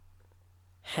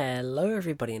Hello,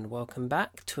 everybody, and welcome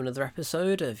back to another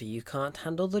episode of You Can't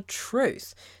Handle the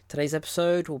Truth. Today's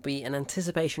episode will be an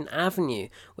Anticipation Avenue,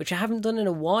 which I haven't done in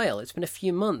a while. It's been a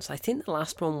few months. I think the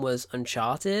last one was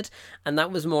Uncharted, and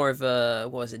that was more of a,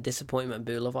 Disappointment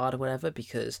Boulevard or whatever,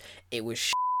 because it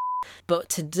was But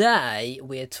today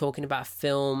we are talking about a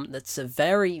film that's a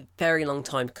very, very long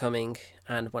time coming,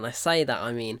 and when I say that,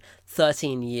 I mean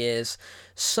 13 years.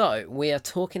 So, we are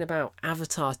talking about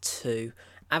Avatar 2.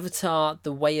 Avatar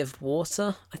The Way of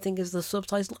Water, I think is the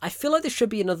subtitle. I feel like there should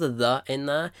be another "the" in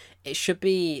there. It should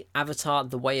be Avatar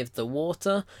The Way of the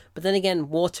Water, but then again,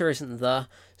 water isn't "the",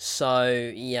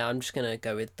 so yeah, I'm just gonna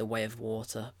go with The Way of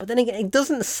Water. But then again, it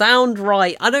doesn't sound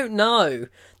right. I don't know.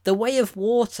 The Way of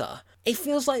Water. It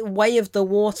feels like Way of the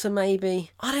Water,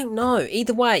 maybe. I don't know.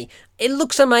 Either way, it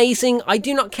looks amazing. I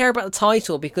do not care about the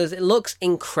title because it looks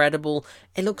incredible.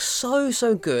 It looks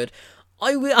so good.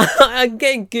 I'm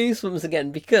getting goosebumps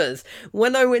again because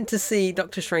when I went to see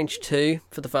Doctor Strange 2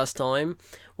 for the first time,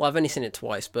 well, I've only seen it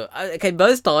twice, but okay,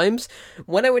 both times,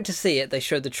 when I went to see it, they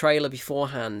showed the trailer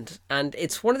beforehand, and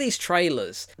it's one of these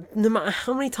trailers, no matter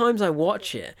how many times I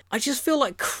watch it, I just feel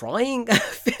like crying, I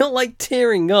feel like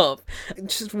tearing up,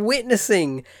 just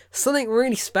witnessing something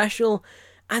really special,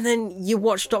 and then you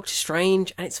watch Doctor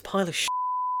Strange, and it's a pile of shit.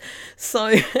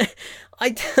 So,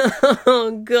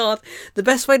 oh god, the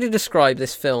best way to describe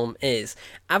this film is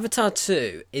Avatar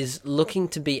 2 is looking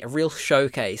to be a real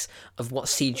showcase of what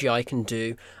CGI can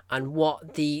do and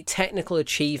what the technical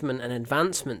achievement and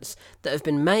advancements that have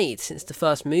been made since the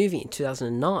first movie in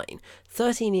 2009,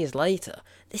 13 years later.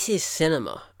 This is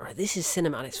cinema, right? This is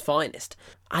cinema at its finest.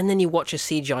 And then you watch a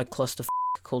CGI cluster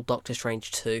called Doctor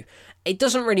Strange 2. It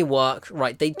doesn't really work,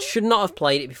 right? They should not have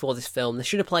played it before this film. They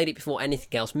should have played it before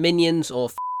anything else. Minions or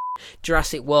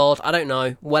Jurassic World, I don't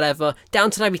know, whatever.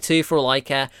 Downton Abbey 2 for all I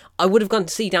care. I would have gone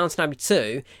to see Downton Abbey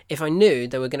 2 if I knew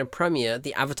they were going to premiere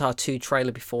the Avatar 2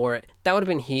 trailer before it. That would have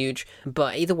been huge,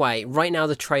 but either way, right now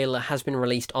the trailer has been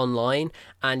released online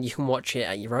and you can watch it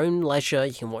at your own leisure,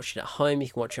 you can watch it at home, you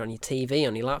can watch it on your TV,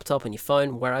 on your laptop, on your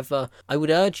phone, wherever. I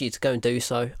would urge you to go and do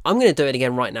so. I'm going to do it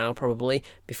again right now, probably,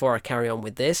 before I carry on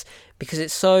with this, because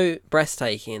it's so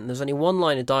breathtaking. There's only one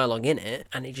line of dialogue in it,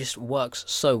 and it just works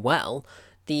so well.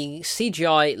 The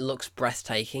CGI looks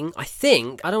breathtaking. I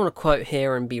don't want to quote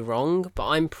here and be wrong, but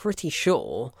I'm pretty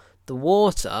sure the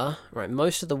water, right,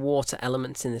 most of the water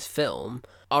elements in this film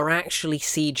are actually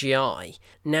CGI.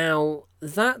 Now,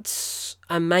 that's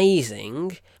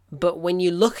amazing, but when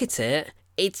you look at it,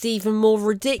 it's even more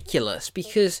ridiculous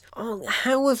because,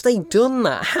 how have they done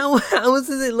that? How does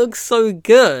it look so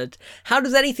good? How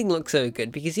does anything look so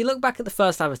good? Because you look back at the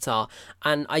first Avatar,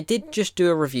 and I did just do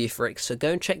a review for it, so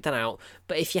go and check that out.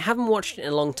 But if you haven't watched it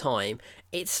in a long time,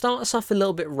 it starts off a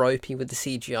little bit ropey with the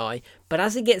CGI, but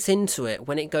as it gets into it,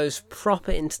 when it goes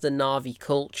proper into the Na'vi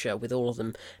culture, with all of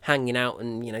them hanging out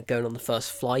and, going on the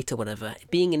first flight or whatever,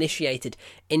 being initiated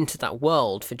into that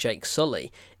world for Jake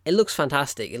Sully, it looks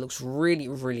fantastic. It looks really,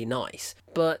 really nice.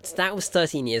 But that was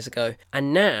 13 years ago,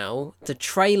 and now the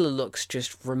trailer looks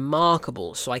just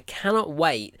remarkable, so I cannot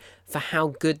wait for how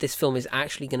good this film is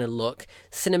actually going to look,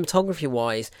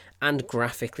 cinematography-wise and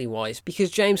graphically-wise,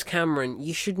 because James Cameron,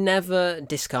 you should never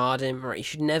discard him, right? You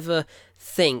should never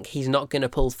think he's not going to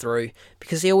pull through,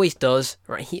 because he always does,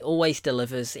 right? He always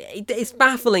delivers. It's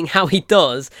baffling how he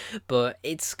does, but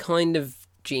it's kind of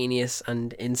genius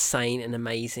and insane and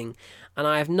amazing, and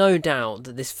I have no doubt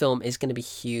that this film is going to be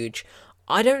huge.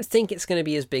 I don't think it's going to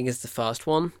be as big as the first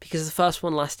one, because the first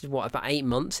one lasted, about 8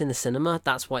 months in the cinema.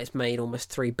 That's why it's made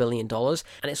almost $3 billion.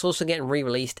 And it's also getting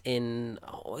re-released in,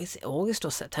 is it August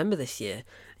or September this year?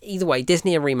 Either way,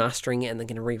 Disney are remastering it and they're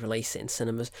going to re-release it in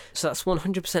cinemas. So that's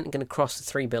 100% going to cross the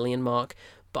 3 billion mark.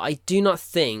 But I do not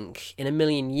think in a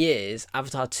million years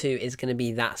Avatar 2 is going to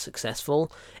be that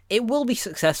successful. It will be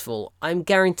successful. I'm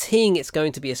guaranteeing it's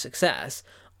going to be a success.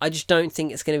 I just don't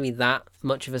think it's going to be that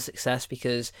much of a success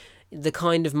because the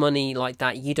kind of money like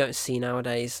that you don't see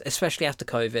nowadays, especially after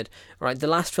COVID, right? The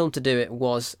last film to do it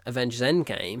was Avengers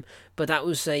Endgame, but that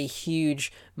was a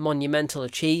huge monumental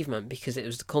achievement because it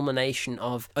was the culmination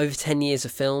of over 10 years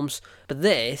of films. But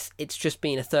this, it's just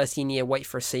been a 13-year wait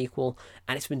for a sequel,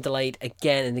 and it's been delayed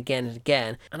again and again and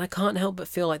again. And I can't help but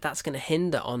feel like that's going to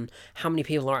hinder on how many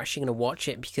people are actually going to watch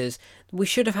it, because we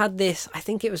should have had this, I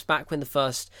think it was back when the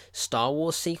first Star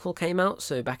Wars sequel came out,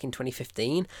 so back in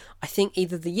 2015. I think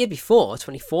either the year before,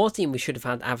 2014, we should have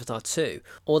had Avatar 2,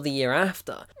 or the year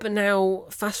after. But now,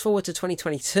 fast forward to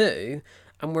 2022,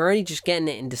 and we're only just getting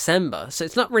it in December, so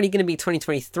it's not really going to be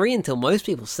 2023 until most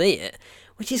people see it,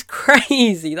 which is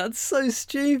crazy. That's so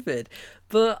stupid.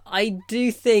 But I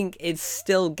do think it's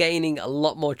still gaining a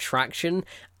lot more traction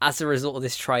as a result of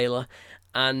this trailer,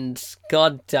 and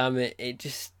god damn it,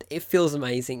 it feels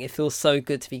amazing. It feels so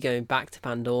good to be going back to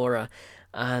Pandora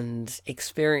and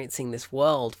experiencing this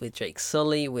world with Jake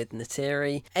Sully, with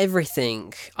Neytiri,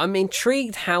 everything. I'm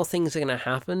intrigued how things are going to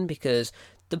happen, because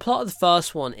the plot of the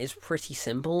first one is pretty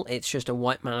simple. It's just a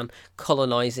white man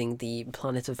colonizing the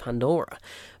planet of Pandora.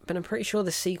 But I'm pretty sure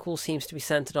the sequel seems to be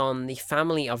centered on the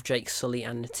family of Jake Sully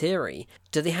and Neytiri.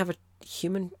 Do they have a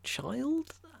human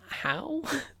child? How?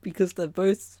 Because they're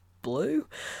both blue?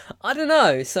 I don't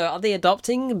know. So are they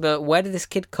adopting? But where did this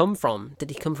kid come from? Did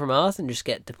he come from Earth and just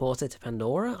get deported to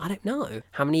Pandora? I don't know.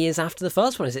 How many years after the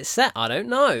first one is it set? I don't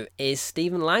know. Is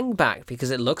Stephen Lang back?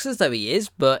 Because it looks as though he is,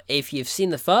 but if you've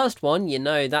seen the first one, you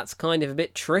know that's kind of a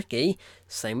bit tricky.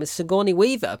 Same with Sigourney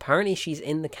Weaver. Apparently she's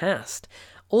in the cast.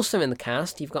 Also in the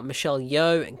cast, you've got Michelle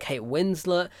Yeoh and Kate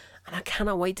Winslet, and I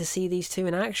cannot wait to see these two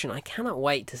in action. I cannot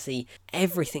wait to see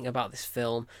everything about this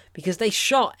film, because they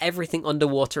shot everything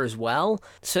underwater as well.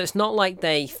 So it's not like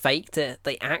they faked it.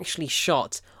 They actually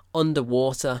shot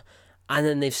underwater, and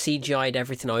then they've CGI'd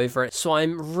everything over it. So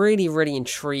I'm really, really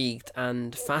intrigued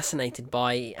and fascinated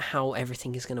by how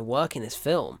everything is going to work in this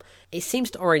film. It seems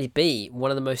to already be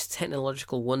one of the most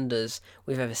technological wonders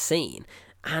we've ever seen.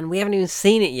 And we haven't even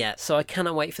seen it yet, so I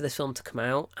cannot wait for this film to come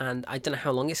out, and I don't know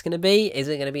how long it's going to be. Is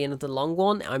it going to be another long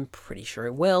one? I'm pretty sure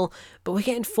it will, but we're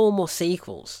getting 4 more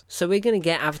sequels. So we're going to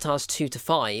get Avatars 2 to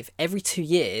 5 every 2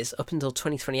 years up until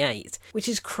 2028, which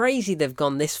is crazy they've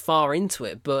gone this far into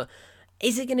it, but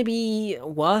is it going to be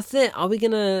worth it? Are we going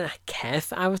to care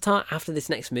for Avatar after this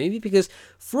next movie? Because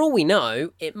for all we know,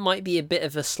 it might be a bit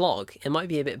of a slog. It might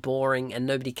be a bit boring and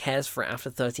nobody cares for it after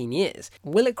 13 years.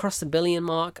 Will it cross the billion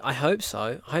mark? I hope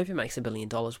so. I hope it makes $1 billion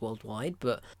worldwide,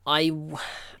 but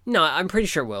no, I'm pretty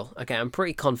sure it will. Okay, I'm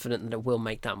pretty confident that it will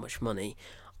make that much money.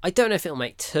 I don't know if it'll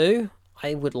make 2.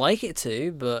 I would like it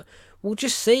to, but we'll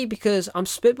just see, because I'm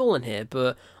spitballing here,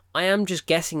 but I am just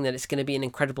guessing that it's going to be an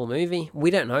incredible movie. We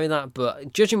don't know that,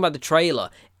 but judging by the trailer,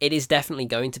 it is definitely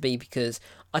going to be, because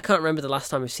I can't remember the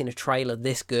last time I've seen a trailer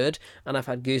this good, and I've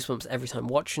had goosebumps every time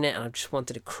watching it, and I've just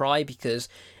wanted to cry, because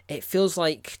it feels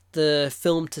like the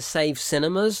film to save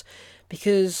cinemas.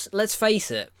 Because, let's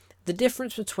face it, the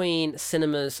difference between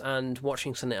cinemas and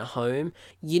watching something at home,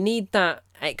 you need that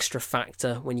extra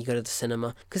factor when you go to the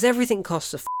cinema, because everything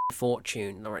costs a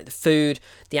fortune. All right, the food,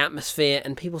 the atmosphere,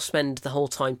 and people spend the whole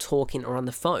time talking or on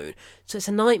the phone, so it's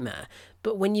a nightmare.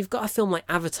 But when you've got a film like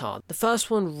Avatar, the first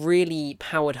one really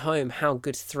powered home how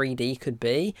good 3D could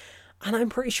be, and I'm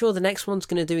pretty sure the next one's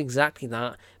going to do exactly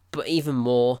that, but even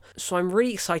more. So I'm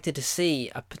really excited to see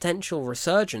a potential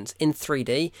resurgence in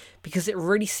 3D, because it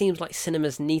really seems like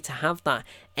cinemas need to have that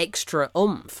extra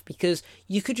oomph, because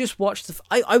you could just watch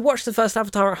I watched the first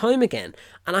Avatar at home again,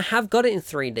 and I have got it in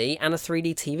 3D and a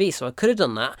 3D TV, so I could have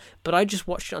done that, but I just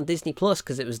watched it on Disney Plus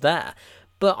because it was there.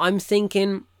 But I'm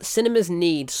thinking cinemas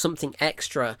need something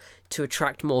extra to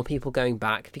attract more people going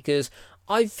back, because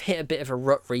I've hit a bit of a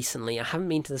rut recently. I haven't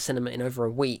been to the cinema in over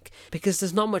a week, because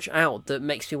there's not much out that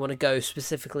makes me want to go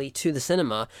specifically to the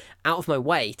cinema out of my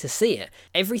way to see it.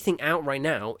 Everything out right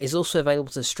now is also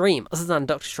available to stream, other than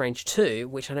Doctor Strange 2,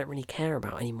 which I don't really care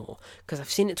about anymore, because I've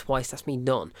seen it twice, that's me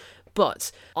done.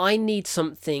 But I need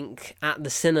something at the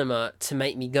cinema to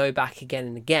make me go back again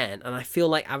and again, and I feel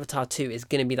like Avatar 2 is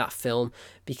going to be that film,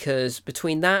 because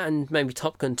between that and maybe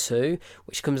Top Gun 2,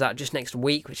 which comes out just next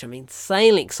week, which I'm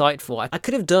insanely excited for, I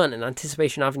could have done an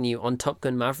Anticipation Avenue on Top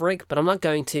Gun Maverick, but I'm not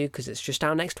going to, because it's just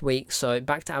out next week. So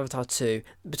back to Avatar 2.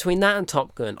 Between that and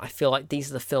Top Gun, I feel like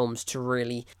these are the films to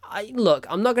really... Look,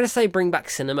 I'm not going to say bring back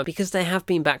cinema, because they have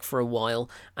been back for a while,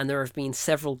 and there have been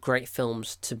several great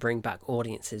films to bring back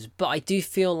audiences. But I do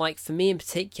feel like, for me in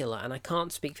particular, and I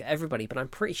can't speak for everybody, but I'm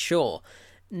pretty sure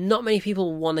not many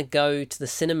people want to go to the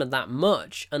cinema that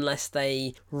much unless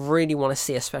they really want to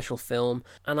see a special film,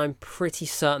 and I'm pretty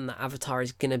certain that Avatar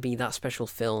is going to be that special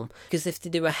film, because if they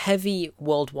do a heavy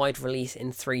worldwide release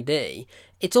in 3D,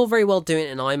 it's all very well doing it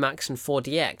in IMAX and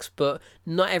 4DX, but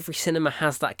not every cinema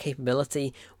has that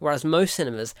capability, whereas most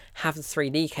cinemas have the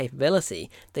 3D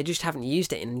capability. They just haven't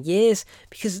used it in years,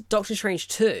 because Doctor Strange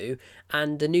 2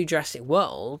 and The New Jurassic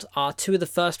World are 2 of the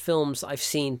first films I've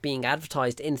seen being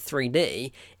advertised in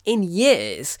 3D in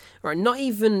years. Right? Not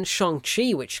even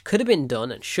Shang-Chi, which could have been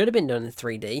done and should have been done in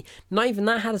 3D, not even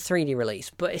that had a 3D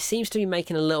release, but it seems to be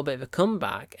making a little bit of a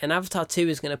comeback, and Avatar 2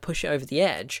 is going to push it over the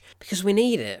edge, because we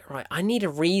need it, right? I need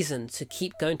a reason to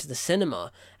keep going to the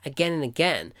cinema again and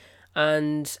again.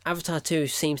 And Avatar 2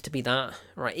 seems to be that,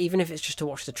 right? Even if it's just to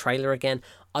watch the trailer again,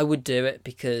 I would do it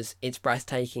because it's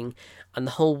breathtaking. And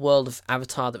the whole world of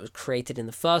Avatar that was created in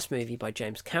the first movie by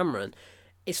James Cameron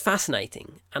is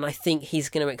fascinating. And I think he's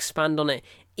going to expand on it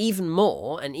even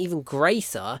more and even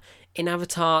greater in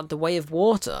Avatar The Way of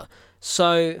Water.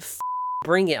 So,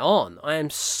 bring it on. I am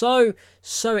so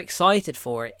excited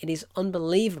for it. It is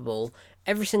unbelievable.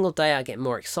 Every single day I get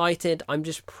more excited. I'm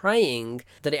just praying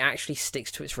that it actually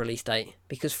sticks to its release date.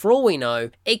 Because for all we know,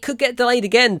 it could get delayed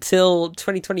again till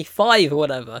 2025 or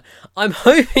whatever. I'm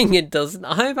hoping it doesn't.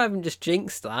 I hope I haven't just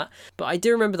jinxed that. But I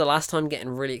do remember the last time getting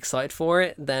really excited for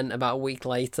it. Then about a week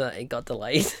later, it got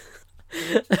delayed.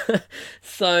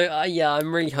 So yeah,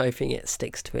 I'm really hoping it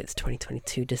sticks to its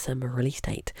 2022 December release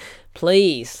date.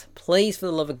 Please, for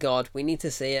the love of God, we need to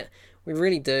see it. We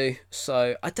really do.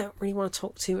 So I don't really want to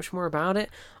talk too much more about it.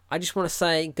 I just want to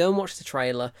say, go and watch the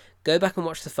trailer. Go back and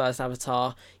watch the first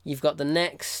Avatar. You've got the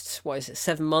next,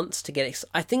 7 months to get it.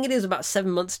 I think it is about 7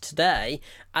 months today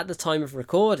at the time of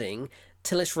recording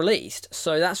till it's released.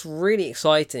 So that's really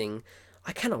exciting.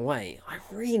 I cannot wait. I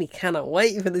really cannot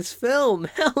wait for this film.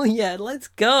 Hell yeah, let's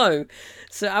go.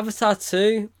 So Avatar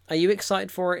 2, are you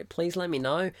excited for it? Please let me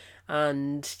know.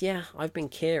 And yeah, I've been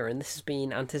Kieran. This has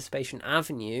been Anticipation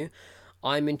Avenue.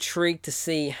 I'm intrigued to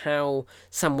see how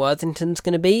Sam Worthington's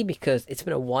going to be because it's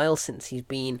been a while since he's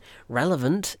been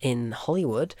relevant in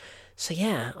Hollywood. So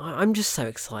yeah, I'm just so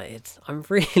excited. I'm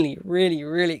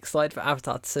really excited for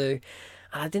Avatar 2.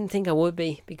 And I didn't think I would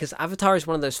be, because Avatar is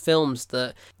one of those films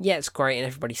that, yeah, it's great and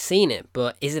everybody's seen it,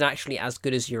 but is it actually as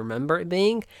good as you remember it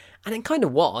being? And it kind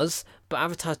of was, but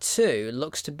Avatar 2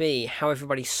 looks to be how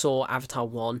everybody saw Avatar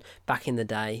 1 back in the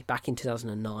day, back in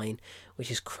 2009,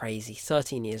 which is crazy,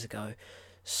 13 years ago.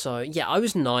 So, yeah, I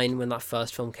was 9 when that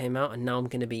first film came out, and now I'm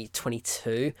going to be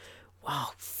 22. Wow,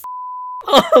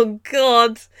 oh,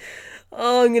 God.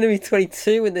 Oh, I'm going to be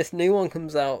 22 when this new one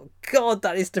comes out. God,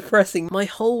 that is depressing. My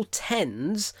whole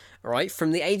 10s, right,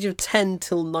 from the age of 10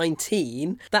 till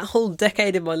 19, that whole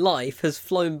decade of my life has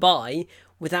flown by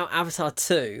without Avatar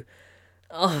 2.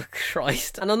 Oh,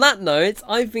 Christ. And on that note,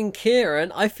 I've been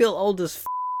Kieran. I feel old as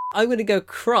I'm going to go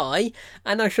cry,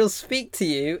 and I shall speak to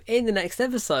you in the next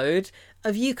episode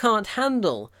of You Can't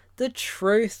Handle the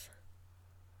Truth.